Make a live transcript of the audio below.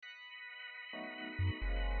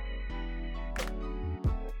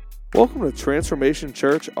Welcome to Transformation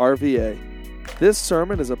Church RVA. This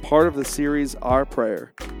sermon is a part of the series Our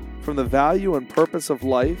Prayer. From the value and purpose of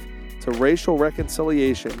life to racial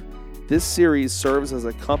reconciliation, this series serves as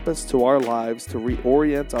a compass to our lives to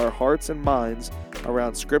reorient our hearts and minds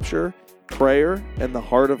around Scripture, prayer, and the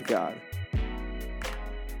heart of God.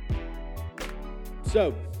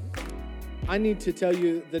 So, I need to tell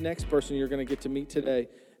you the next person you're going to get to meet today,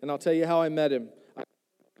 and I'll tell you how I met him.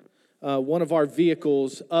 One of our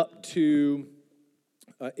vehicles up to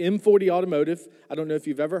M40 Automotive. I don't know if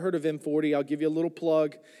you've ever heard of M40. I'll give you a little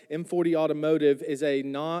plug. M40 Automotive is a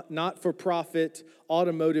not-for-profit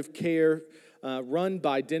automotive care run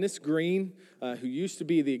by Dennis Green, who used to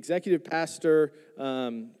be the executive pastor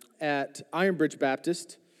at Ironbridge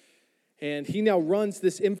Baptist. And he now runs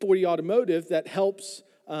this M40 Automotive that helps.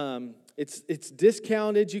 It's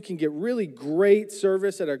discounted. You can get really great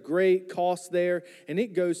service at a great cost there, and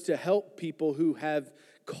it goes to help people who have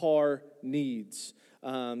car needs.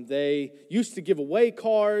 They used to give away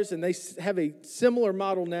cars, and they have a similar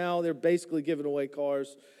model now. They're basically giving away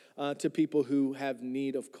cars to people who have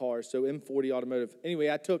need of cars. So M40 Automotive.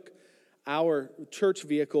 Anyway, I took our church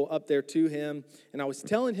vehicle up there to him, and I was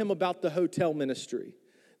telling him about the hotel ministry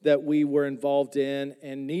that we were involved in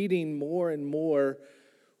and needing more and more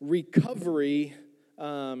recovery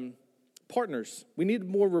partners. We needed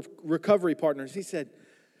more recovery partners. He said,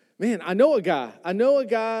 man, I know a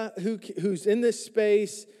guy who's in this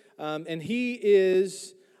space, and he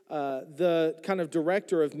is the kind of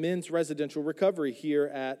director of men's residential recovery here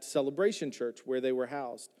at Celebration Church, where they were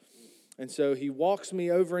housed. And so he walks me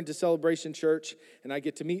over into Celebration Church, and I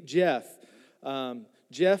get to meet Jeff.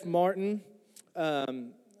 Jeff Martin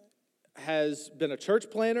has been a church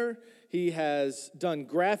planner. He has done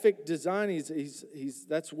graphic design. He's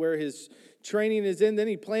that's where his training is in. Then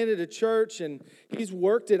he planted a church, and he's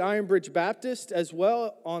worked at Ironbridge Baptist as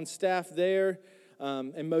well on staff there.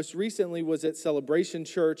 And most recently was at Celebration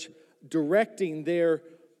Church directing their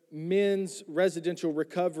men's residential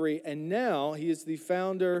recovery. And now he is the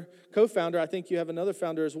co-founder, I think you have another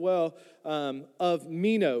founder as well, of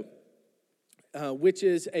Mino, which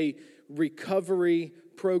is a recovery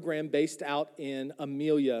program based out in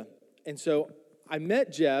Amelia. And so I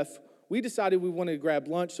met Jeff. We decided we wanted to grab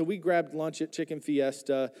lunch, so we grabbed lunch at Chicken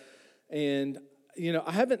Fiesta. And,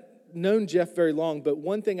 I haven't known Jeff very long, but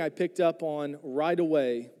one thing I picked up on right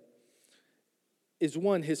away is,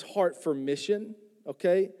 one, his heart for mission,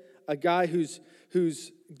 okay? A guy who's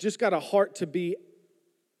just got a heart to be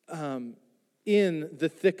in the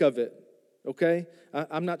thick of it, okay?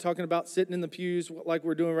 I'm not talking about sitting in the pews like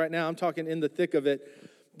we're doing right now. I'm talking in the thick of it.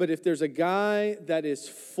 But if there's a guy that is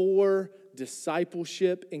for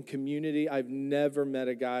discipleship and community, I've never met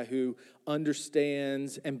a guy who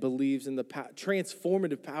understands and believes in the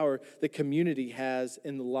transformative power that community has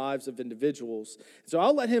in the lives of individuals. So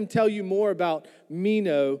I'll let him tell you more about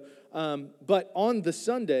Mino. But on the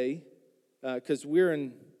Sunday, because we're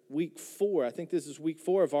in week 4, I think this is week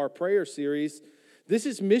 4 of our prayer series, this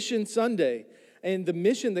is Mission Sunday. And the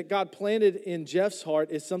mission that God planted in Jeff's heart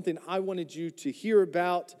is something I wanted you to hear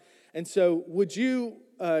about. And so would you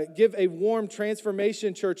give a warm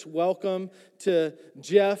Transformation Church welcome to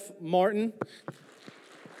Jeff Martin?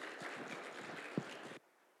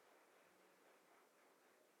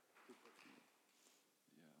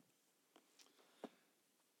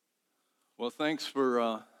 Well, thanks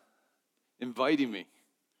for inviting me.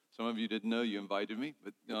 Some of you didn't know you invited me,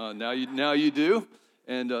 but now you do.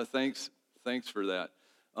 And Thanks for that.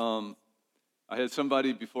 I had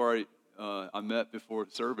somebody before I met before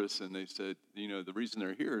service, and they said, the reason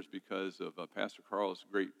they're here is because of Pastor Carl's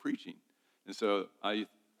great preaching. And so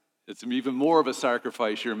it's even more of a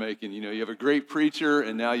sacrifice you're making. You have a great preacher,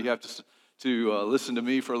 and now you have to listen to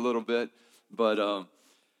me for a little bit. But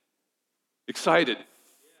excited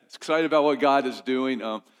about what God is doing.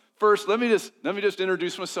 First, let me just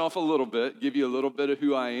introduce myself a little bit, give you a little bit of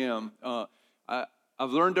who I am.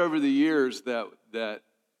 I've learned over the years that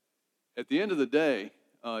at the end of the day,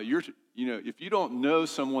 if you don't know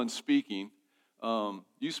someone speaking,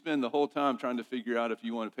 you spend the whole time trying to figure out if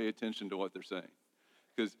you want to pay attention to what they're saying,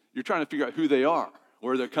 because you're trying to figure out who they are,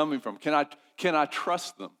 where they're coming from. Can I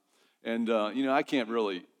trust them? And I can't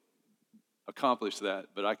really accomplish that,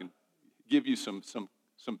 but I can give you some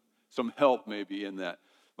help maybe in that.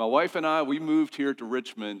 My wife and I, we moved here to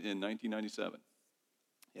Richmond in 1997.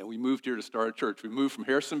 Yeah, we moved here to start a church. We moved from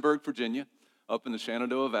Harrisonburg, Virginia, up in the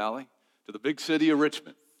Shenandoah Valley to the big city of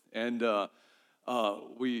Richmond. And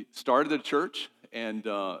we started a church, and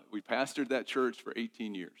we pastored that church for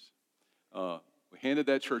 18 years. We handed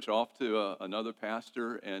that church off to another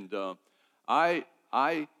pastor, and I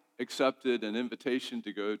accepted an invitation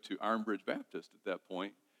to go to Iron Bridge Baptist at that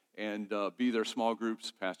point and be their small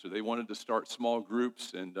groups pastor. They wanted to start small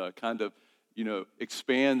groups and kind of,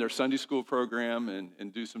 expand their Sunday school program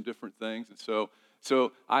and do some different things. And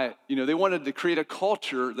so they wanted to create a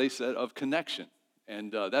culture, they said, of connection.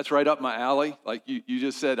 And that's right up my alley. Like you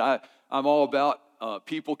just said, I'm all about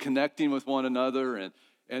people connecting with one another.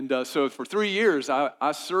 And so for 3 years,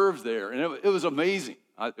 I served there, and it was amazing.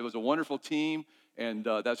 It was a wonderful team, and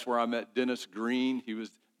that's where I met Dennis Green. He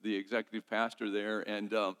was the executive pastor there,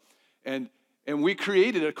 and we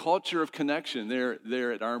created a culture of connection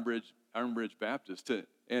there at Iron Bridge Baptist.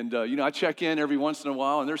 I check in every once in a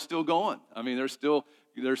while, and they're still going. I mean, they're still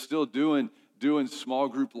doing small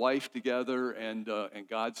group life together, and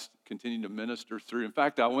God's continuing to minister through. In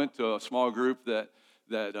fact, I went to a small group that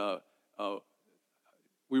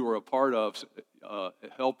we were a part of,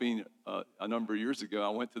 helping a number of years ago. I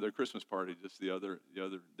went to their Christmas party just the other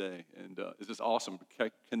day, and it's just awesome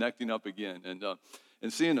connecting up again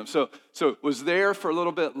and seeing them. So was there for a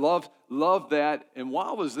little bit, loved that. And while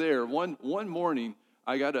I was there, one morning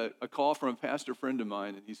I got a call from a pastor friend of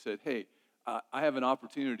mine, and he said, "Hey, I have an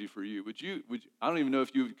opportunity for you. Would you? I don't even know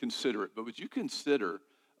if you would consider it, but would you consider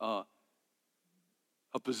a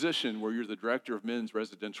position where you're the director of men's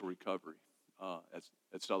residential recovery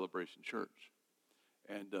at Celebration Church?"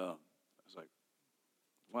 And I was like,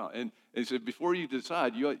 "Wow!" And he said, "Before you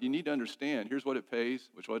decide, you need to understand. Here's what it pays,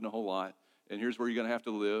 which wasn't a whole lot, and here's where you're going to have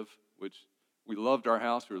to live. Which we loved our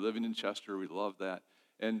house. We were living in Chester. We loved that.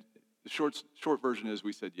 And the short version is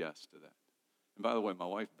we said yes to that. And by the way, my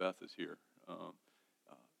wife Beth is here.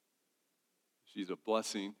 She's a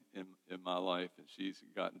blessing in my life, and she's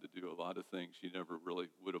gotten to do a lot of things she never really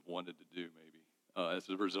would have wanted to do, maybe, as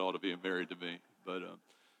a result of being married to me. But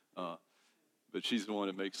she's the one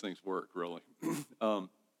that makes things work, really.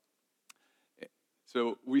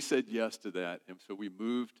 So we said yes to that, and so we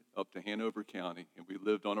moved up to Hanover County, and we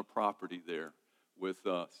lived on a property there with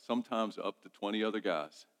sometimes up to 20 other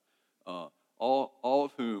guys, all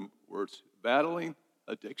of whom were battling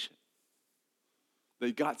addiction.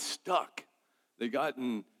 They got stuck. They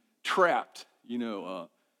gotten trapped, and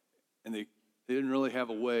they didn't really have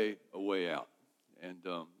a way out. And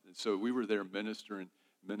so we were there ministering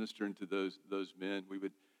to those men.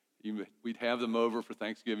 We'd have them over for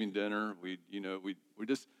Thanksgiving dinner. We'd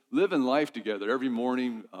just living life together. Every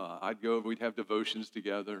morning I'd go over, we'd have devotions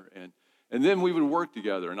together, and then we would work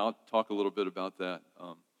together, and I'll talk a little bit about that.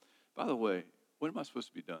 By the way, when am I supposed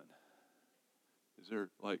to be done? Is there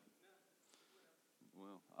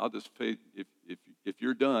I'll just pay, if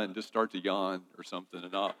you're done, just start to yawn or something,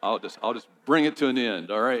 and I'll just bring it to an end.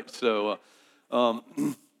 All right. So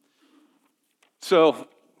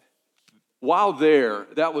while there,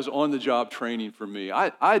 that was on the job training for me.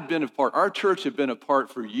 I'd been a part. Our church had been a part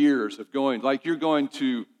for years of going. Like you're going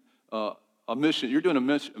to a mission. You're doing a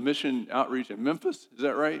mission outreach in Memphis. Is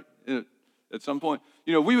that right? At some point,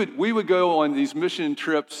 we would go on these mission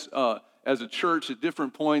trips as a church at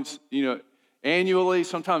different points. Annually,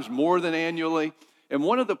 sometimes more than annually. And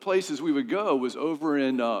one of the places we would go was over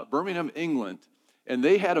in Birmingham, England. And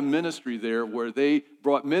they had a ministry there where they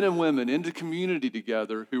brought men and women into community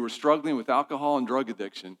together who were struggling with alcohol and drug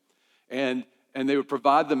addiction. And they would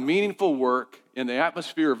provide them meaningful work in the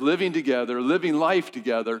atmosphere of living together, living life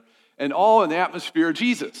together, and all in the atmosphere of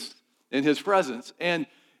Jesus in his presence. And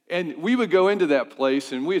we would go into that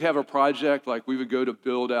place, and we'd have a project, like we would go to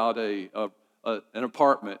build out an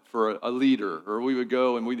apartment for a leader, or we would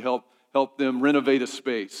go and we'd help them renovate a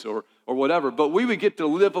space or whatever. But we would get to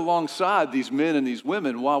live alongside these men and these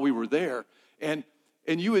women while we were there. And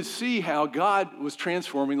you would see how God was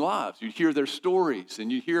transforming lives. You'd hear their stories,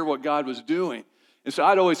 and you'd hear what God was doing. And so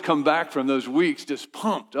I'd always come back from those weeks just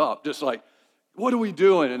pumped up, just like, what are we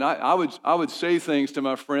doing? And I would say things to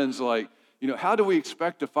my friends like, how do we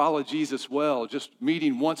expect to follow Jesus well, just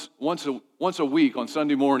meeting once a week on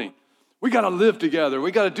Sunday morning? We got to live together.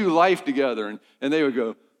 We got to do life together. And they would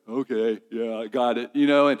go, okay, yeah, I got it.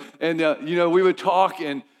 And we would talk,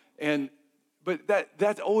 but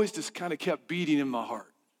that always just kind of kept beating in my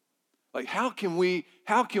heart. Like, how can we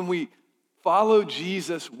follow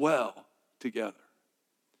Jesus well together?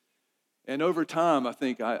 And over time, I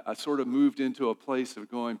think I sort of moved into a place of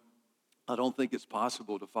going, I don't think it's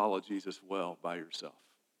possible to follow Jesus well by yourself.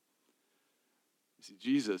 You see,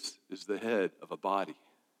 Jesus is the head of a body.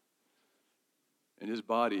 And his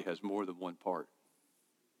body has more than one part.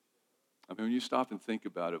 I mean, when you stop and think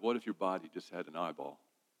about it, what if your body just had an eyeball?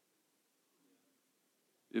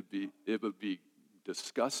 It would be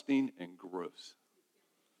disgusting and gross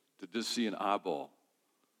to just see an eyeball.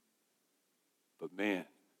 But man,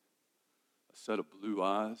 a set of blue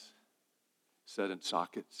eyes set in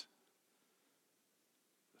sockets,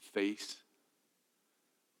 a face,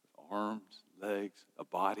 arms, legs, a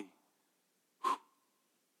body. Whew.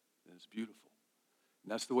 And it's beautiful.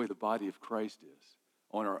 And that's the way the body of Christ is.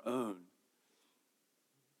 On our own,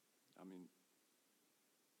 I mean,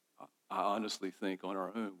 I honestly think on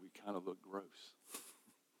our own we kind of look gross.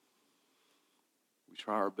 We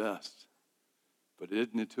try our best. But it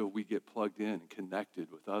isn't until we get plugged in and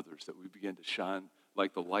connected with others that we begin to shine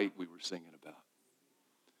like the light we were singing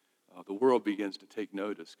about. The world begins to take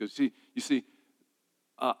notice. Because, you see,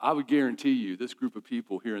 I would guarantee you this group of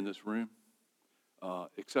people here in this room,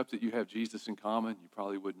 except that you have Jesus in common, you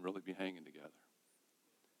probably wouldn't really be hanging together.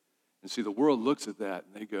 And see, the world looks at that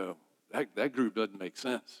and they go, that group doesn't make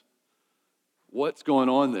sense. What's going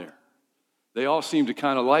on there? They all seem to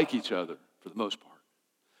kind of like each other for the most part.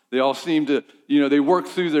 They all seem to, they work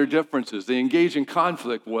through their differences. They engage in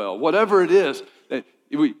conflict well. Whatever it is,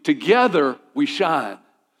 together we shine.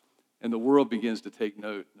 And the world begins to take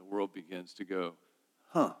note. And the world begins to go,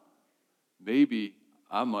 maybe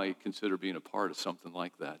I might consider being a part of something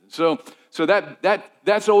like that. And so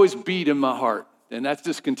that's always beat in my heart. And that's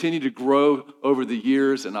just continued to grow over the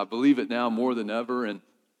years. And I believe it now more than ever. And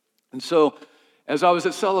so as I was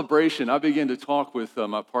at Celebration, I began to talk with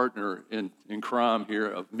my partner in crime here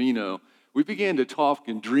of Mino. We began to talk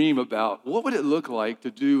and dream about what would it look like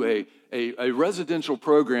to do a residential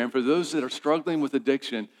program for those that are struggling with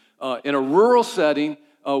addiction in a rural setting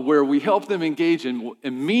where we help them engage in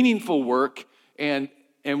meaningful work and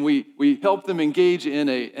we help them engage in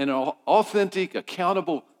an authentic,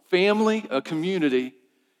 accountable family, a community,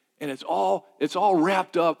 and it's all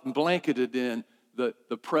wrapped up and blanketed in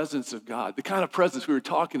the presence of God, the kind of presence we were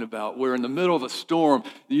talking about, where in the middle of a storm,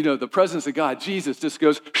 the presence of God, Jesus just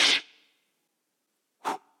goes, shh.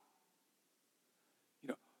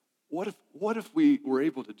 What if we were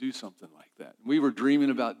able to do something like that? We were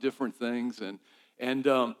dreaming about different things, and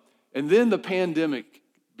then the pandemic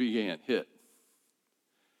hit.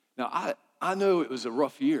 Now, I know it was a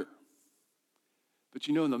rough year, but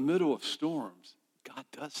in the middle of storms, God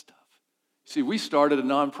does stuff. See, we started a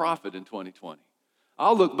nonprofit in 2020.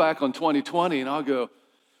 I'll look back on 2020 and I'll go,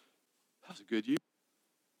 that was a good year.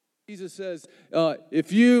 Jesus says,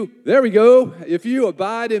 if you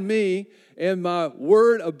abide in me and my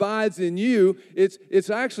word abides in you, it's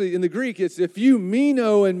actually, in the Greek, it's if you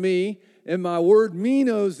meno in me and my word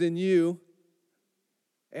menos in you,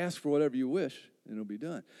 ask for whatever you wish and it'll be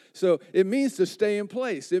done. So it means to stay in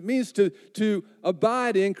place. It means to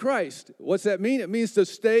abide in Christ. What's that mean? It means to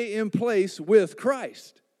stay in place with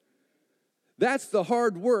Christ. That's the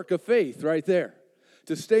hard work of faith right there,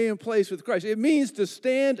 to stay in place with Christ. It means to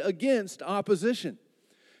stand against opposition.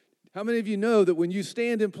 How many of you know that when you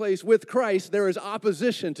stand in place with Christ, there is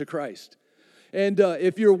opposition to Christ? And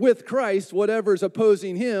if you're with Christ, whatever's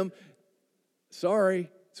opposing him, it's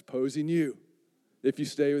opposing you if you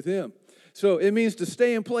stay with him. So it means to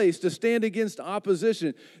stay in place, to stand against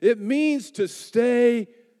opposition. It means to stay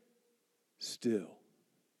still.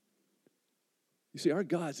 You see, our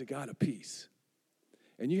God's a God of peace.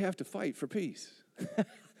 And you have to fight for peace.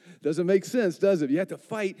 Doesn't make sense, does it? You have to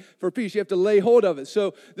fight for peace. You have to lay hold of it.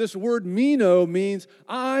 So this word meno means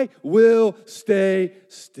I will stay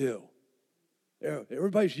still.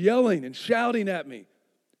 Everybody's yelling and shouting at me.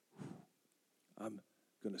 I'm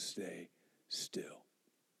going to stay still.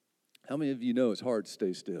 How many of you know it's hard to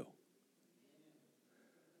stay still?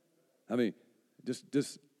 I mean,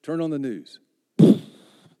 just turn on the news.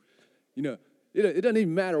 It doesn't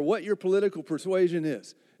even matter what your political persuasion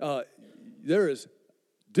is. There is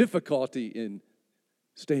difficulty in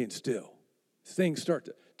staying still. Things start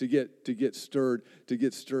to get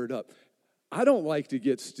stirred up. I don't like to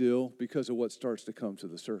get still because of what starts to come to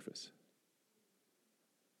the surface.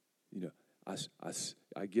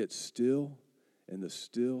 I get still, and the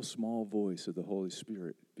still small voice of the Holy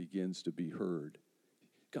Spirit begins to be heard.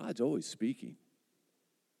 God's always speaking.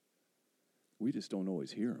 We just don't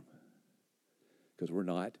always hear him because we're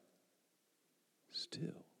not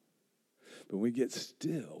still. But when we get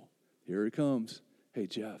still, here it comes. Hey,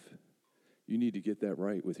 Jeff, you need to get that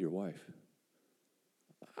right with your wife.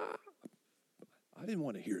 I didn't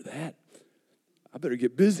want to hear that. I better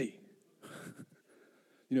get busy.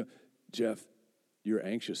 Jeff, you're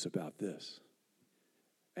anxious about this.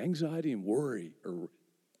 Anxiety and worry are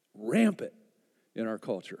rampant in our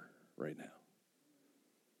culture right now.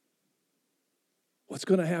 What's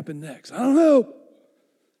going to happen next? I don't know.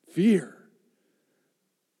 Fear.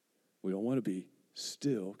 We don't want to be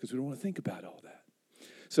still because we don't want to think about all that.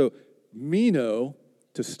 So, meno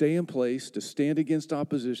to stay in place, to stand against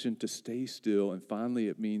opposition, to stay still, and finally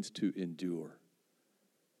it means to endure.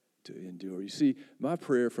 To endure. You see, my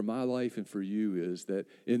prayer for my life and for you is that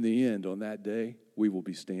in the end, on that day, we will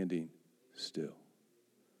be standing still.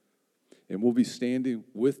 And we'll be standing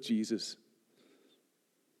with Jesus,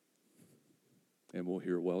 and we'll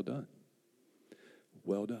hear, well done.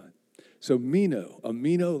 Well done. So a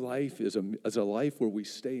Meno life is a life where we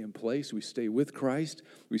stay in place, we stay with Christ,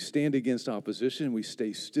 we stand against opposition, we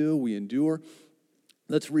stay still, we endure.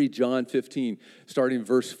 Let's read John 15, starting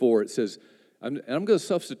verse 4. It says, I'm going to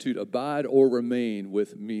substitute abide or remain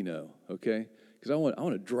with Meno, okay? Because I want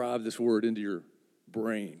to drive this word into your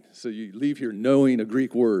brain so you leave here knowing a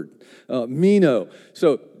Greek word. Meno.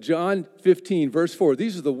 So John 15, verse 4,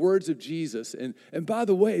 these are the words of Jesus. And by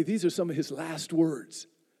the way, these are some of his last words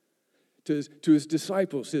to his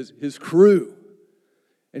disciples, his crew.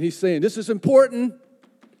 And he's saying, this is important.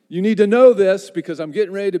 You need to know this because I'm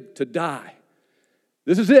getting ready to die.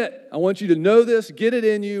 This is it. I want you to know this, get it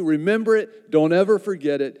in you, remember it, don't ever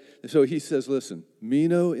forget it. And so he says, listen,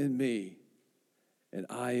 Meno in me and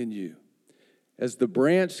I in you. As the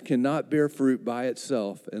branch cannot bear fruit by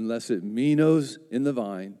itself unless it Menos in the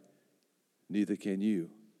vine, neither can you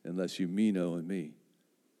unless you Meno in me.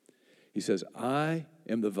 He says, I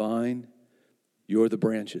am the vine, you're the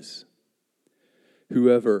branches.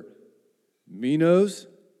 Whoever Menos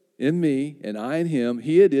in me and I in him,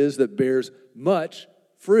 he it is that bears much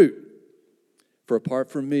fruit. For apart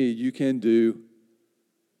from me, you can do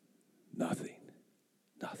nothing.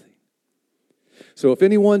 Nothing. So if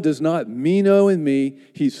anyone does not Meno in me,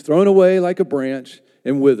 he's thrown away like a branch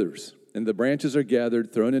and withers. And the branches are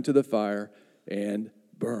gathered, thrown into the fire, and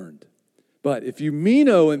burned. But if you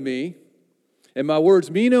Meno in me, and my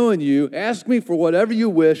words Meno in you, ask me for whatever you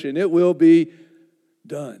wish, and it will be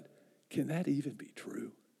done. Can that even be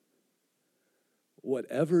true?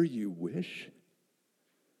 Whatever you wish?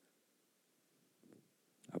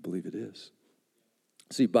 I believe it is.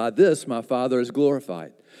 See, by this my Father is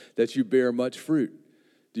glorified, that you bear much fruit.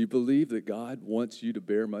 Do you believe that God wants you to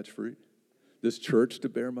bear much fruit? This church to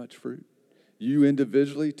bear much fruit? You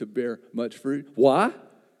individually to bear much fruit? Why?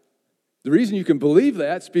 The reason you can believe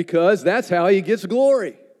that's because that's how he gets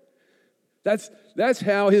glory. That's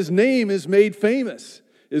how his name is made famous,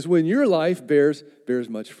 is when your life bears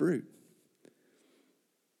much fruit.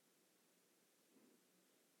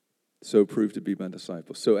 So prove to be my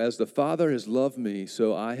disciples. So as the Father has loved me,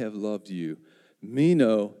 so I have loved you.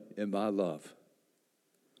 Meno in my love.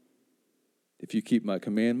 If you keep my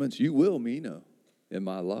commandments, you will Meno in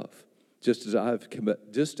my love. Just as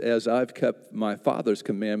I've kept my Father's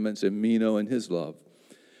commandments and Meno in his love.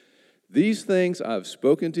 These things I have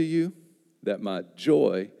spoken to you, that my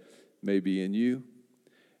joy may be in you,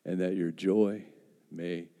 and that your joy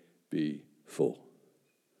may be full.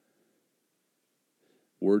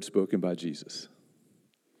 Word spoken by Jesus.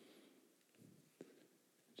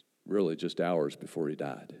 Really just hours before he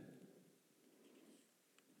died.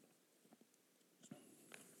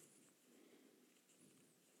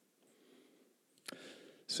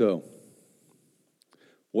 So,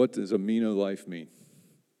 what does a Meno life mean?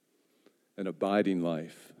 An abiding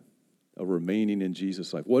life, a remaining in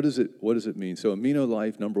Jesus life. What does it mean? So a Meno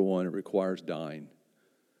life, number one, it requires dying.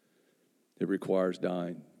 It requires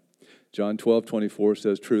dying. John 12:24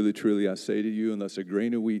 says, truly, truly, I say to you, unless a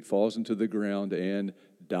grain of wheat falls into the ground and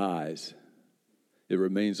dies, it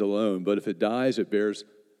remains alone. But if it dies, it bears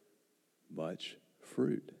much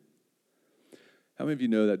fruit. How many of you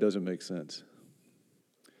know that doesn't make sense?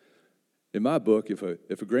 In my book, if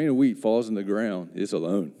a grain of wheat falls in the ground, it's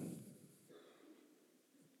alone.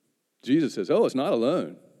 Jesus says, it's not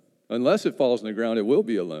alone. Unless it falls in the ground, it will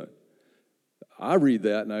be alone. I read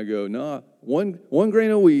that and I go, nah, one grain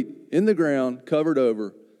of wheat in the ground, covered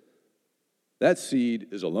over, that seed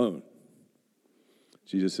is alone.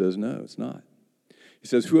 Jesus says, no, it's not. He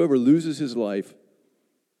says, whoever loses his life,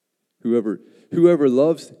 whoever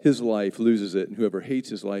loves his life loses it, and whoever hates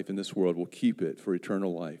his life in this world will keep it for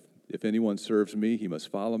eternal life. If anyone serves me, he must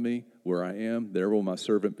follow me. Where I am, there will my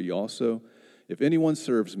servant be also. If anyone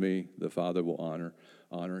serves me, the Father will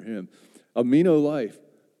honor him. A Meno life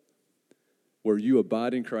where you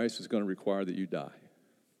abide in Christ is going to require that you die.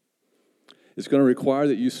 It's going to require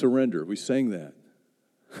that you surrender. We sang that.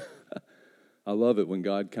 I love it when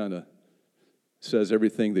God kind of says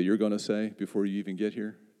everything that you're going to say before you even get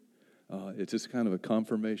here. It's just kind of a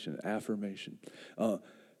confirmation, affirmation.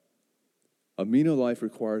 A Meno life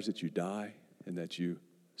requires that you die and that you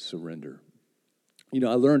surrender. You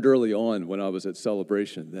know, I learned early on when I was at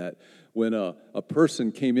Celebration that when a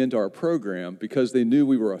person came into our program, because they knew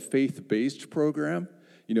we were a faith-based program,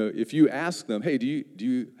 if you ask them, hey, do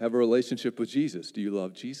you have a relationship with Jesus? Do you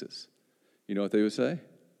love Jesus? You know what they would say?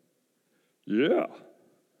 Yeah,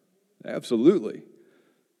 absolutely.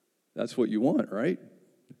 That's what you want, right?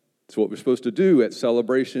 It's what we're supposed to do at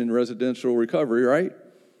Celebration Residential Recovery, right?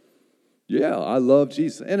 Yeah, I love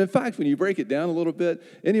Jesus. And in fact, when you break it down a little bit,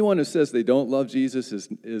 anyone who says they don't love Jesus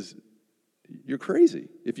is you're crazy.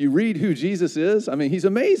 If you read who Jesus is, he's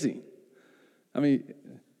amazing.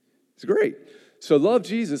 It's great. So love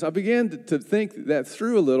Jesus. I began to think that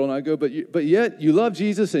through a little, and I go, but yet you love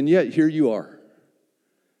Jesus, and yet here you are.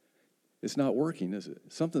 It's not working, is it?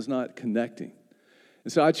 Something's not connecting.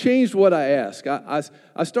 And so I changed what I asked.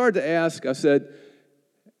 I started to ask, I said,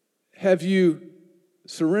 have you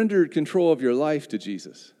surrendered control of your life to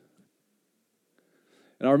Jesus?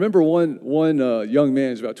 And I remember one young man, he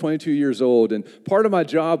was about 22 years old, and part of my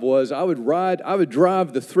job was I would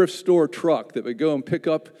drive the thrift store truck that would go and pick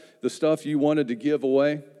up the stuff you wanted to give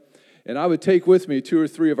away, and I would take with me 2 or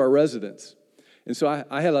 3 of our residents. And so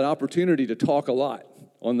I had an opportunity to talk a lot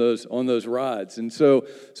on those rides. And so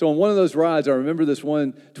on one of those rides, I remember this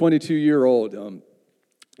one 22-year-old,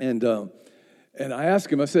 and I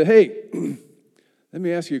asked him, I said, hey, let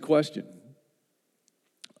me ask you a question.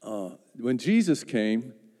 When Jesus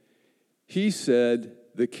came, he said,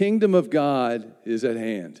 the kingdom of God is at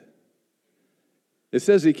hand. It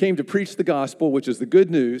says he came to preach the gospel, which is the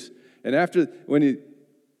good news. And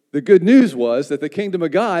the good news was that the kingdom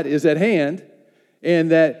of God is at hand,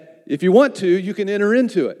 and that if you want to, you can enter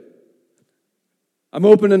into it. I'm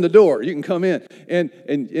opening the door. You can come in and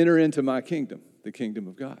enter into my kingdom, the kingdom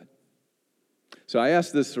of God. So I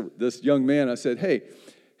asked this young man, I said, hey,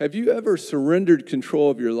 have you ever surrendered control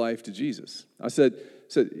of your life to Jesus? I said,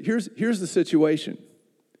 here's the situation.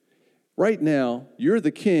 Right now, you're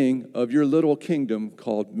the king of your little kingdom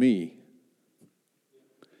called me.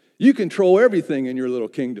 You control everything in your little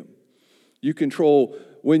kingdom. You control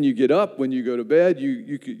when you get up, when you go to bed.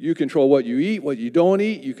 You control what you eat, what you don't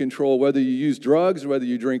eat. You control whether you use drugs, whether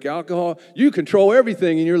you drink alcohol. You control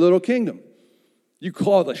everything in your little kingdom. You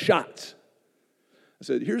call the shots. I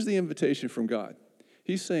said, here's the invitation from God.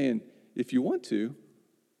 He's saying, if you want to,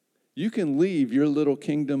 you can leave your little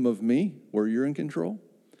kingdom of me, where you're in control,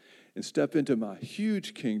 and step into my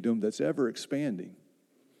huge kingdom that's ever expanding,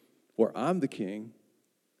 where I'm the king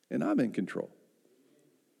and I'm in control.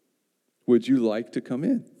 Would you like to come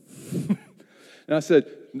in? And I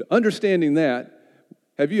said, understanding that,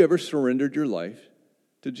 have you ever surrendered your life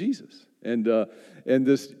to Jesus? And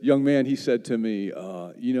this young man, he said to me,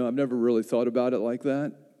 I've never really thought about it like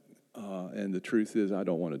that. And the truth is, I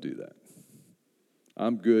don't want to do that.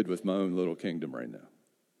 I'm good with my own little kingdom right now.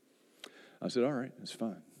 I said, all right, that's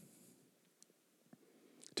fine.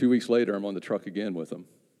 2 weeks later, I'm on the truck again with him.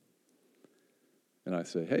 And I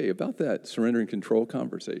say, hey, about that surrendering control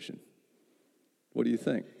conversation, what do you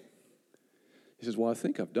think? He says, well, I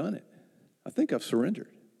think I've done it. I think I've surrendered.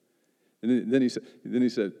 And then he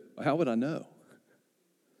said, how would I know?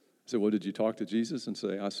 I said, well, did you talk to Jesus and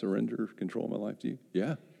say, I surrender control of my life to you?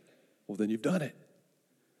 Yeah. Well, then you've done it.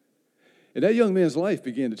 And that young man's life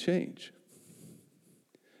began to change.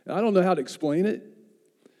 And I don't know how to explain it.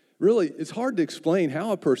 Really, it's hard to explain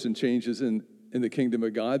how a person changes in the kingdom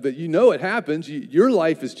of God, but it happens. Your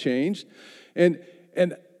life has changed. And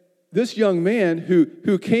this young man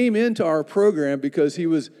who came into our program because he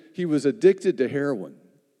was addicted to heroin,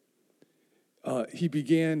 he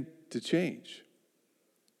began to change.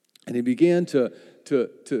 And he began to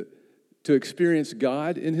experience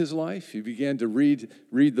God in his life. He began to read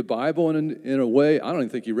the Bible in a way, I don't even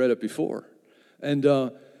think he read it before. And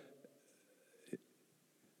the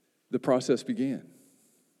process began.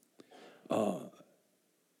 A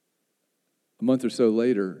month or so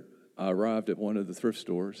later, I arrived at one of the thrift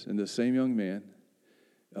stores, and this same young man,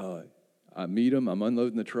 I meet him, I'm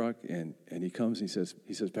unloading the truck, and he comes and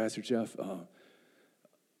he says, Pastor Jeff,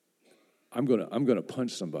 I'm gonna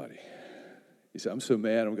punch somebody. He said, I'm so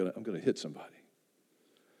mad, I'm gonna hit somebody.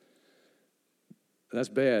 That's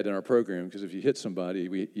bad in our program, because if you hit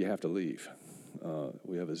somebody, you have to leave.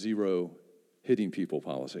 We have a 0 hitting people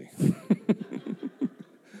policy.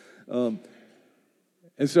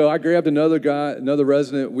 And so I grabbed another guy, another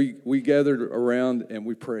resident. We gathered around and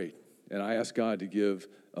we prayed. And I asked God to give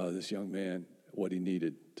this young man what he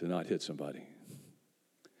needed to not hit somebody.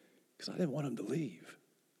 Because I didn't want him to leave.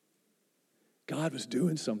 God was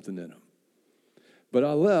doing something in him. But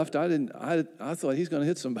I left. I thought he's going to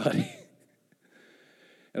hit somebody.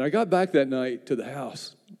 And I got back that night to the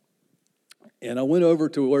house. And I went over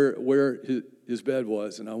to where his bed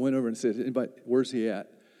was. And I went over and said, anybody, where's he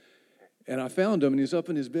at? And I found him, and he was up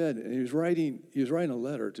in his bed, and he was writing a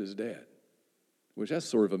letter to his dad. which that's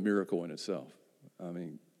sort of a miracle in itself. I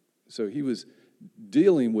mean, so he was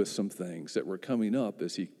dealing with some things that were coming up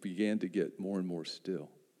as he began to get more and more still.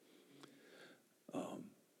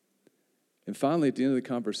 And finally, at the end of the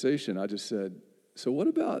conversation, I just said, so what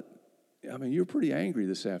about, I mean, you were pretty angry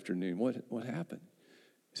this afternoon. What happened?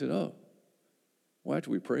 He said, oh, well, after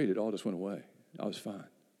we prayed, it all just went away. I was fine.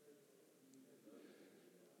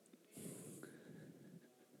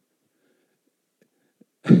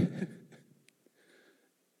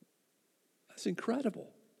 That's incredible.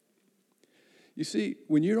 You see,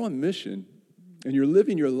 when you're on mission and you're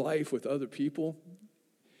living your life with other people,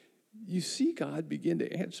 you see God begin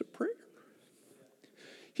to answer prayer.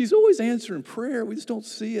 He's always answering prayer. We just don't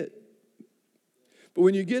see it. But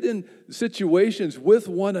when you get in situations with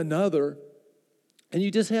one another, and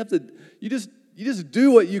you just have to, you just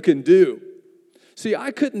do what you can do. See,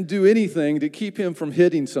 I couldn't do anything to keep him from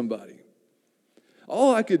hitting somebody.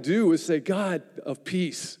 All I could do was say, God of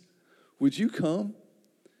peace, would you come?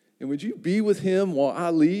 And would you be with him while I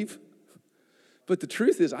leave? But the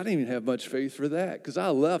truth is, I didn't even have much faith for that, because I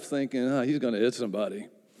left thinking, he's going to hit somebody.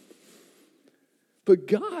 But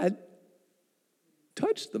God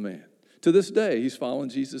touched the man. To this day, he's following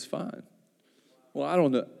Jesus fine. Well, I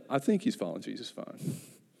don't know. I think he's following Jesus fine.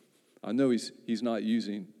 I know he's not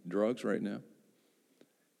using drugs right now.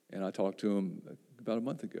 And I talked to him about a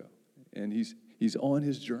month ago. And he's on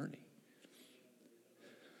his journey.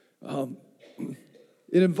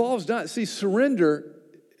 It involves surrender.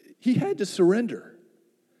 He had to surrender.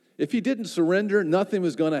 If he didn't surrender, nothing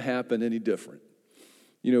was going to happen any different.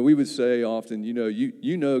 You know, we would say often,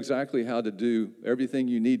 you know exactly how to do everything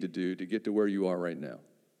you need to do to get to where you are right now.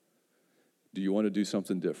 Do you want to do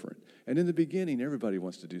something different? And in the beginning, everybody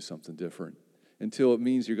wants to do something different until it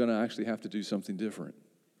means you're going to actually have to do something different.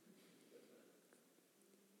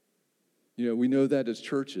 You know, we know that as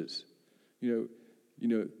churches. You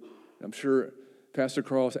know, I'm sure Pastor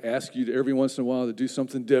Cross asks you every once in a while to do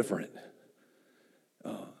something different.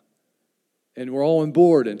 And we're all on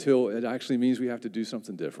board until it actually means we have to do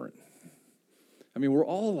something different. I mean, we're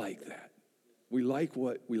all like that. We like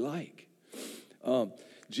what we like.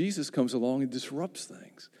 Jesus comes along and disrupts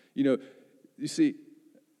things. You know, you see,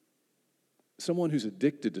 someone who's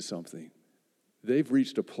addicted to something, they've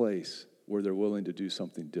reached a place where they're willing to do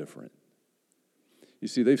something different. You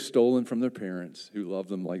see, they've stolen from their parents who love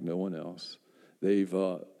them like no one else. They've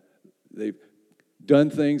done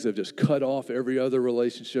things, they've just cut off every other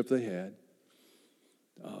relationship they had.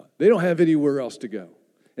 They don't have anywhere else to go.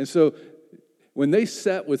 And so when they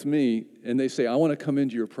sat with me and they say, I want to come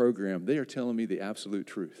into your program, they are telling me the absolute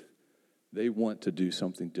truth. They want to do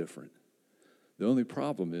something different. The only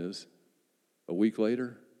problem is, a week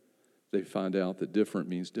later, they find out that different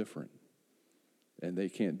means different. And they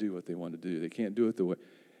can't do what they want to do. They can't do it the way.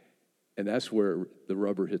 And that's where the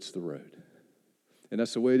rubber hits the road. And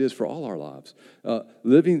that's the way it is for all our lives.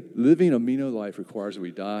 Living a Meno life requires that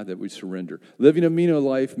we die, that we surrender. Living a Meno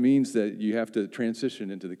life means that you have to transition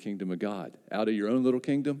into the kingdom of God, out of your own little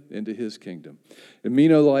kingdom into his kingdom. A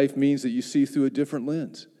Meno life means that you see through a different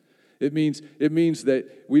lens. It means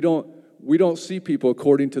that we don't see people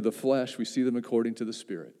according to the flesh, we see them according to the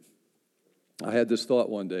Spirit. I had this thought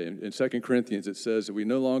one day. In 2 Corinthians, it says that we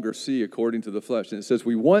no longer see according to the flesh. And it says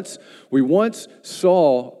we once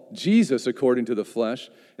saw Jesus according to the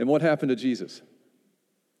flesh. And what happened to Jesus?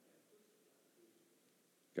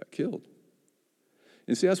 Got killed.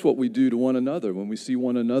 And see, that's what we do to one another when we see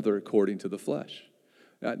one another according to the flesh.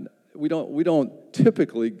 We don't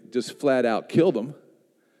typically just flat out kill them,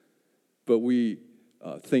 but we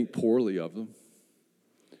think poorly of them.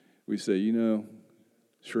 We say,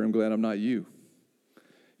 sure, I'm glad I'm not you.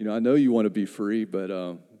 I know you want to be free, but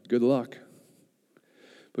good luck.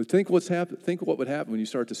 But think what would happen when you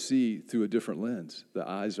start to see through a different lens, the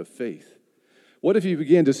eyes of faith. What if you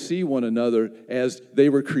began to see one another as they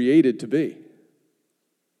were created to be?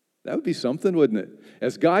 That would be something, wouldn't it?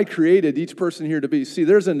 As God created each person here to be. See,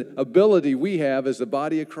 there's an ability we have as the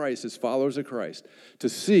body of Christ, as followers of Christ, to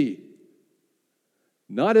see,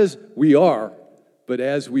 not as we are, but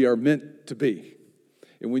as we are meant to be.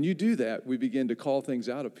 And when you do that, we begin to call things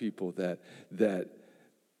out of people that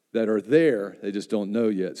are there, they just don't know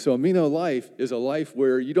yet. So a Meno life is a life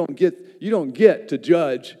where you don't get to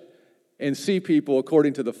judge and see people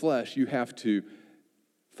according to the flesh. You have to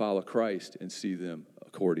follow Christ and see them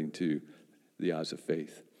according to the eyes of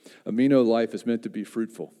faith. A Meno life is meant to be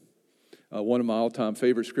fruitful. One of my all-time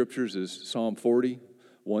favorite scriptures is Psalm 40,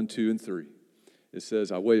 1, 2, and 3. It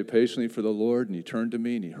says, I waited patiently for the Lord, and he turned to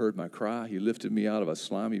me, and he heard my cry. He lifted me out of a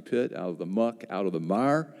slimy pit, out of the muck, out of the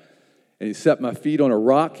mire, And he set my feet on a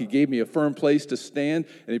rock. He gave me a firm place to stand.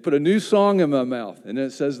 And he put a new song in my mouth. And then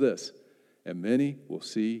it says this, and many will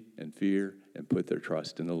see and fear and put their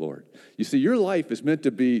trust in the Lord. You see, your life is meant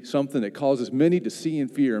to be something that causes many to see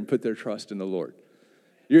and fear and put their trust in the Lord.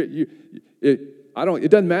 It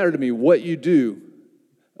doesn't matter to me what you do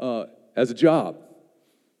as a job.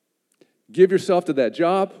 Give yourself to that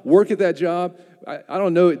job. Work at that job. I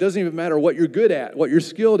don't know. It doesn't even matter what you're good at, what you're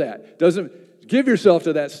skilled at. Give yourself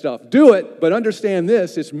to that stuff. Do it, but understand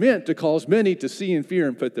this. It's meant to cause many to see and fear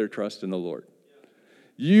and put their trust in the Lord.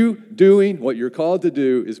 You doing what you're called to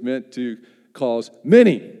do is meant to cause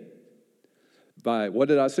many. By, what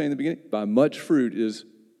did I say in the beginning? By much fruit is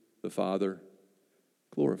the Father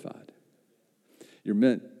glorified. You're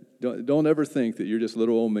meant, don't ever think that you're just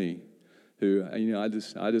little old me who, I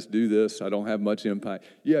just do this. I don't have much impact.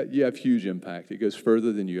 Yeah, you have huge impact. It goes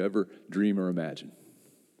further than you ever dream or imagine.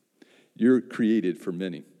 You're created for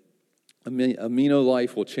many. Amino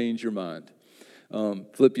life will change your mind.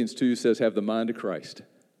 Philippians 2 says, have the mind of Christ,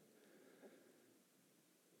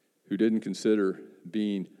 who didn't consider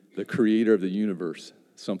being the creator of the universe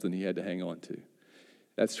something he had to hang on to.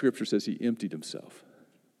 That scripture says he emptied himself,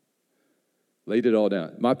 laid it all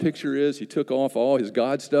down. My picture is he took off all his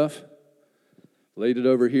God stuff, laid it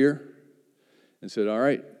over here, and said, all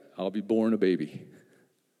right, I'll be born a baby,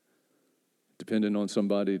 depending on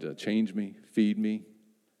somebody to change me, feed me.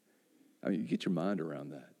 I mean, you get your mind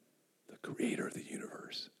around that. The creator of the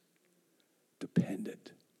universe,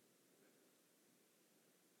 dependent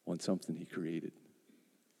on something he created.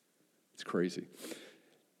 It's crazy.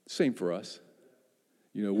 Same for us.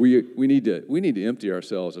 You know, we need to empty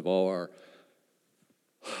ourselves of all our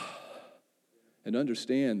and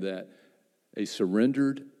understand that a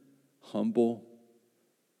surrendered, humble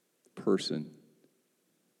person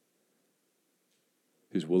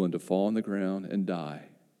who's willing to fall on the ground and die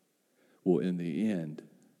will in the end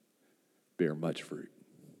bear much fruit.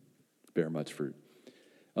 Bear much fruit.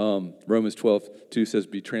 Romans 12:2 says,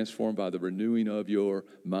 be transformed by the renewing of your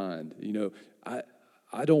mind. You know,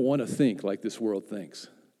 I don't want to think like this world thinks.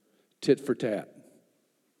 Tit for tat.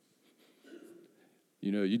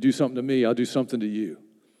 You know, you do something to me, I'll do something to you.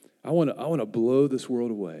 I want to blow this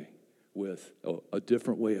world away with a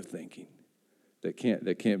different way of thinking that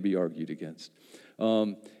can't be argued against.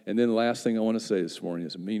 And then the last thing I want to say this morning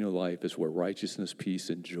is Amino life is where righteousness, peace,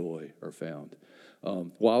 and joy are found.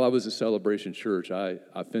 While I was at Celebration Church, I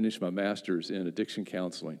finished my master's in addiction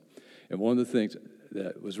counseling. And one of the things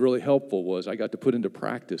that was really helpful was I got to put into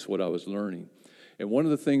practice what I was learning. And one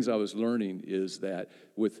of the things I was learning is that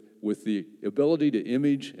with the ability to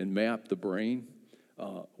image and map the brain,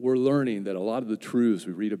 we're learning that a lot of the truths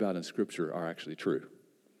we read about in Scripture are actually true.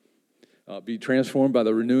 Be transformed by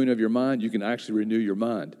the renewing of your mind. You can actually renew your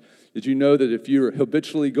mind. Did you know that if you're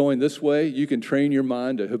habitually going this way, you can train your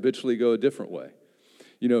mind to habitually go a different way?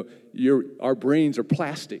 You know, our brains are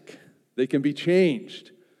plastic. They can be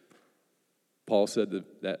changed. Paul said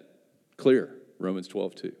that clear, Romans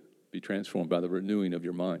 12:2. Be transformed by the renewing of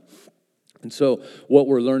your mind. And so what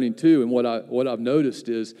we're learning too, and what I've noticed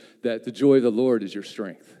is that the joy of the Lord is your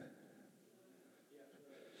strength.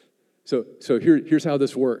 So here's how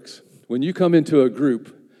this works. When you come into a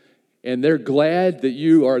group and they're glad that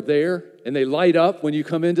you are there and they light up when you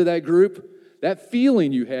come into that group, that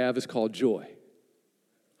feeling you have is called joy.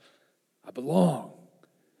 I belong.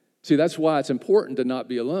 See, that's why it's important to not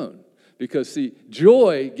be alone. Because, see,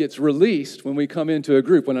 joy gets released when we come into a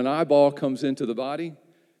group. When an eyeball comes into the body,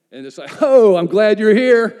 and it's like, oh, I'm glad you're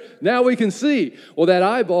here. Now we can see. Well, that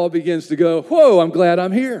eyeball begins to go, whoa, I'm glad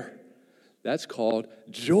I'm here. That's called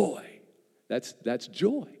joy. That's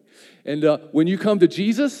joy. And when you come to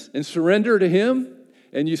Jesus and surrender to Him,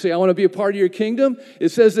 and you say, I want to be a part of your kingdom, it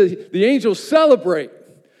says that the angels celebrate.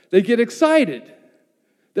 They get excited.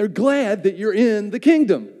 They're glad that you're in the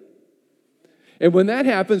kingdom. And when that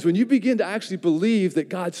happens, when you begin to actually believe that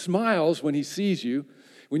God smiles when He sees you,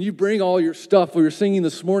 when you bring all your stuff, we were singing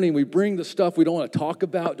this morning, we bring the stuff we don't want to talk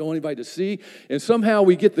about, don't want anybody to see, and somehow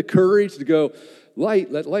we get the courage to go,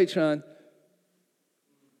 light, let light shine.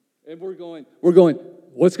 And we're going,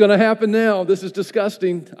 what's going to happen now? This is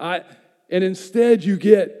disgusting. And instead you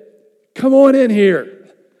get, come on in here.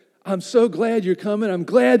 I'm so glad you're coming. I'm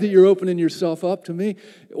glad that you're opening yourself up to me.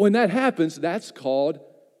 When that happens, that's called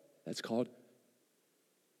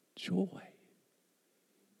joy.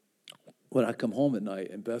 When I come home at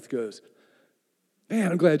night and Beth goes,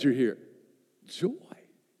 man, I'm glad you're here. Joy.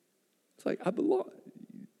 It's like, I belong.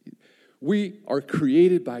 We are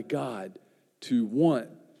created by God to want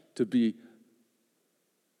to be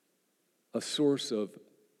a source of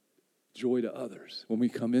joy to others. When we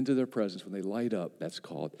come into their presence, when they light up, that's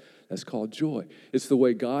called joy. It's the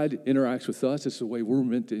way God interacts with us. It's the way we're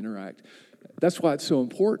meant to interact. That's why it's so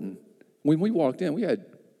important. When we walked in, we had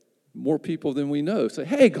more people than we know say,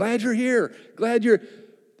 hey, glad you're here.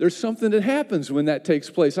 There's something that happens when that takes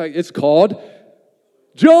place. It's called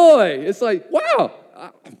joy. It's like, wow,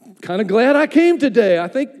 I'm kind of glad I came today. I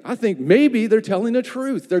think maybe they're telling the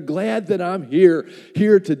truth. They're glad that I'm here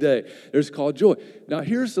today. It's called joy. Now,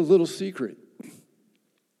 here's the little secret.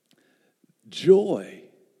 Joy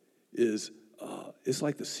is it's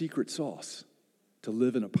like the secret sauce to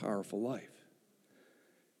live in a powerful life.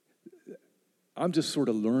 I'm just sort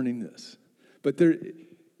of learning this. But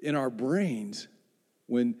in our brains,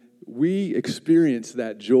 when we experience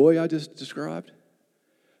that joy I just described,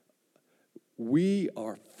 we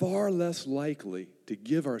are far less likely to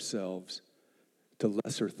give ourselves to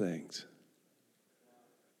lesser things.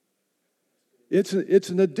 It's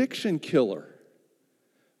an addiction killer.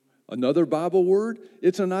 Another Bible word,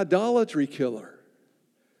 it's an idolatry killer.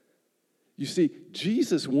 You see,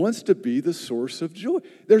 Jesus wants to be the source of joy.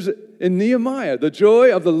 In Nehemiah, the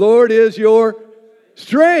joy of the Lord is your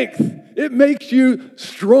strength. It makes you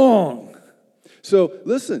strong. So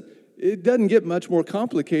listen, it doesn't get much more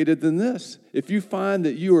complicated than this. If you find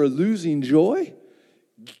that you are losing joy,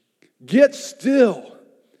 get still.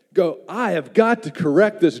 Go, I have got to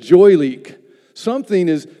correct this joy leak. Something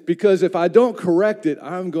is, because if I don't correct it,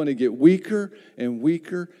 I'm going to get weaker and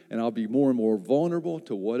weaker, and I'll be more and more vulnerable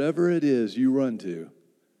to whatever it is you run to.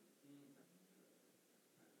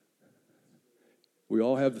 We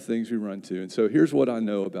all have the things we run to. And so here's what I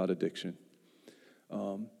know about addiction.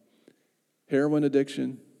 Heroin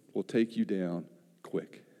addiction will take you down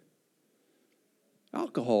quick.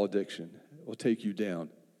 Alcohol addiction will take you down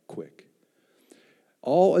quick.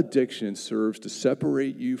 All addiction serves to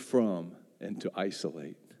separate you from and to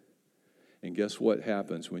isolate. And guess what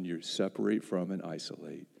happens when you separate from and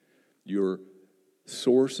isolate? Your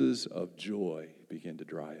sources of joy begin to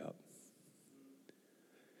dry up.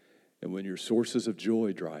 And when your sources of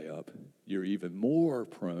joy dry up, you're even more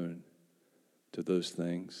prone to those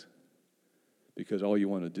things because all you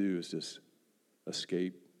want to do is just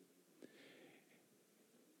escape,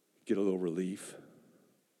 get a little relief,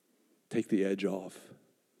 take the edge off.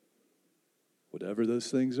 Whatever those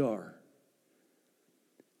things are,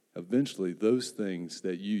 eventually those things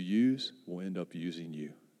that you use will end up using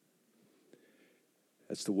you.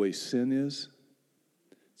 That's the way sin is.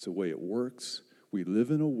 It's the way it works. We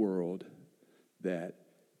live in a world that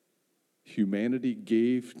humanity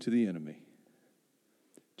gave to the enemy.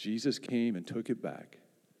 Jesus came and took it back,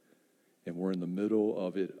 and we're in the middle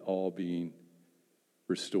of it all being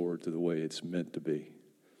restored to the way it's meant to be.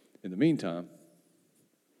 In the meantime,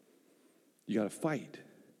 you got to fight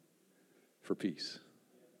for peace,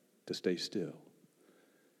 to stay still.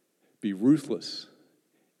 Be ruthless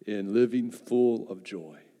in living full of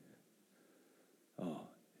joy.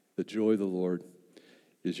 The joy of the Lord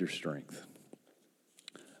is your strength.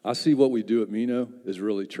 I see what we do at Mino is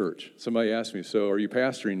really church. Somebody asked me, so are you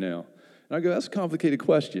pastoring now? And I go, that's a complicated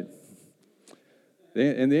question.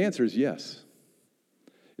 And the answer is yes.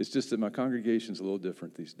 It's just that my congregation's a little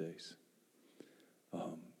different these days.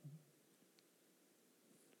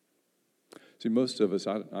 See, most of us,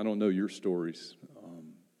 I don't know your stories,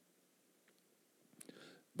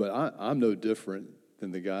 but I'm no different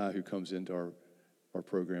than the guy who comes into our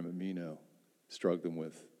program at Mino, struggling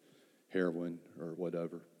with heroin or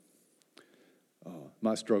whatever.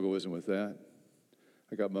 My struggle isn't with that.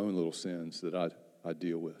 I got my own little sins that I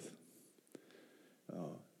deal with.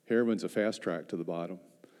 Heroin's a fast track to the bottom.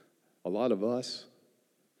 A lot of us,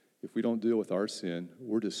 if we don't deal with our sin,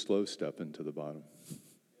 we're just slow stepping to the bottom.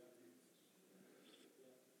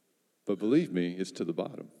 But believe me, it's to the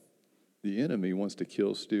bottom. The enemy wants to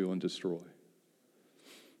kill, steal, and destroy.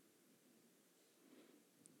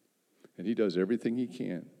 And he does everything he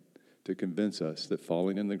can to convince us that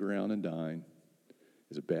falling in the ground and dying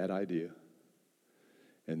is a bad idea,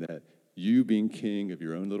 and that you being king of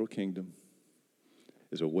your own little kingdom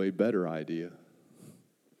is a way better idea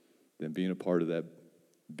than being a part of that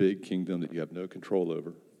big kingdom that you have no control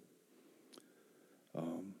over.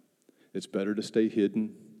 It's better to stay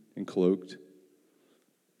hidden and cloaked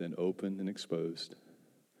than open and exposed.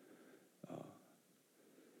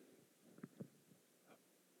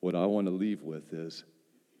 What I want to leave with is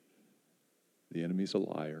the enemy's a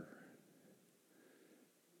liar.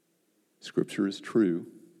 Scripture is true.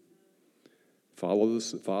 Follow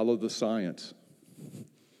the science.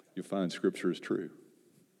 You'll find Scripture is true.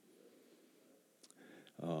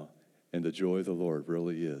 And the joy of the Lord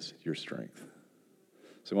really is your strength.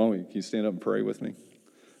 So can you stand up and pray with me?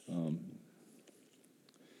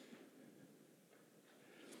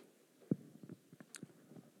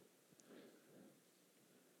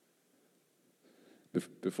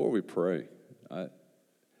 Before we pray, I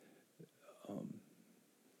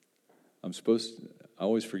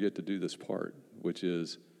always forget to do this part, which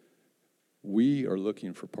is we are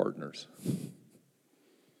looking for partners,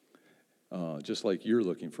 just like you're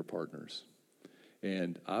looking for partners.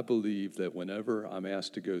 And I believe that whenever I'm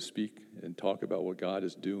asked to go speak and talk about what God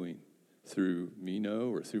is doing through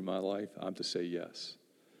Mino or through my life, I'm to say yes.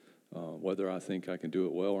 Whether I think I can do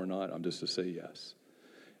it well or not, I'm just to say yes.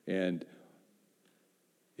 And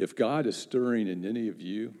if God is stirring in any of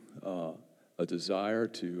you a desire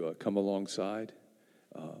to come alongside,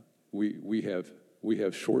 we have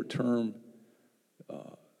short-term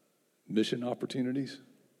mission opportunities.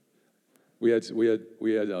 We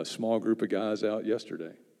had a small group of guys out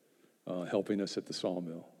yesterday helping us at the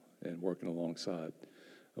sawmill and working alongside.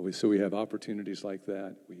 So we have opportunities like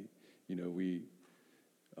that.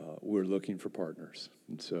 We're looking for partners,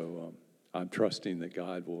 and so I'm trusting that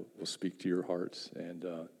God will speak to your hearts, and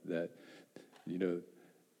that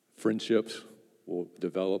friendships will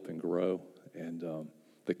develop and grow, and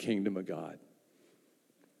the kingdom of God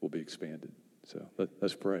will be expanded. So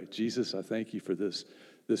let's pray. Jesus, I thank you for this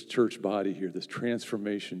church body here, this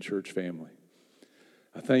Transformation Church family.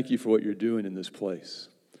 I thank you for what you're doing in this place.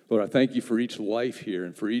 Lord, I thank you for each life here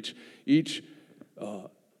and for each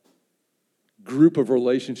group of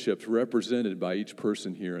relationships represented by each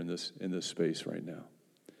person here in this space right now.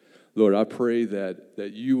 Lord, I pray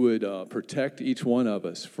that you would protect each one of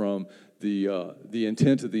us from the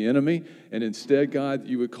intent of the enemy, and instead, God,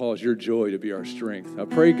 you would cause your joy to be our strength. I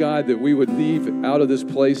pray, God, that we would leave out of this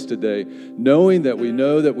place today knowing that we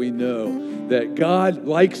know that God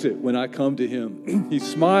likes it when I come to him. He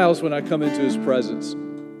smiles when I come into his presence.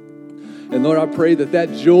 And Lord, I pray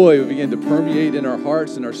that joy would begin to permeate in our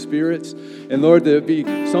hearts and our spirits. And Lord, that it be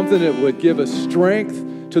something that would give us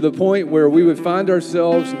strength to the point where we would find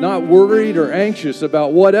ourselves not worried or anxious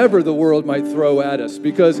about whatever the world might throw at us.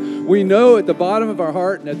 Because we know at the bottom of our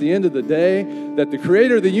heart and at the end of the day that the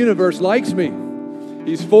creator of the universe likes me.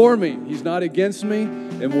 He's for me. He's not against me.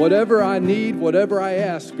 And whatever I need, whatever I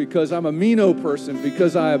ask, because I'm a Mino person,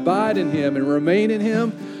 because I abide in him and remain in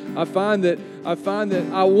him, I find that I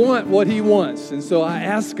want what he wants. And so I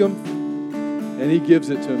ask him, and he gives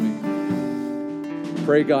it to me.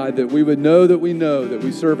 Pray, God, that we would know that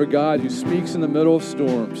we serve a God who speaks in the middle of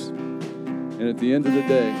storms, and at the end of the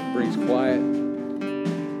day brings quiet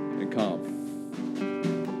and calm.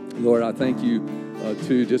 Lord, I thank you,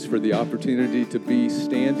 too, just for the opportunity to be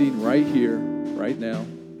standing right here, right now.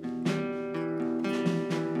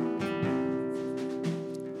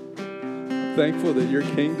 I'm thankful that your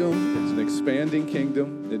kingdom is an expanding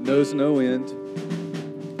kingdom that knows no end.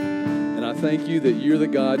 And I thank you that you're the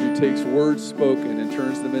God who takes words spoken and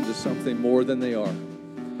turns them into something more than they are.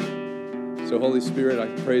 So, Holy Spirit, I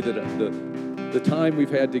pray that the time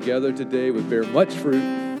we've had together today would bear much fruit,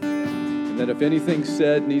 and that if anything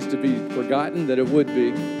said needs to be forgotten, that it would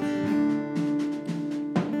be.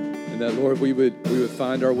 And that, Lord, we would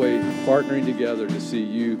find our way partnering together to see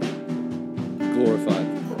you glorified.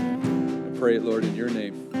 I pray it, Lord, in your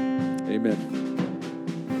name. Amen.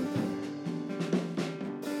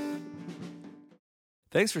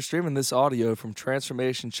 Thanks for streaming this audio from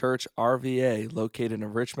Transformation Church RVA, located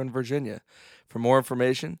in Richmond, Virginia. For more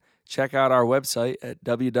information, check out our website at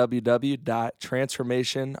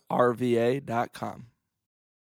www.transformationrva.com.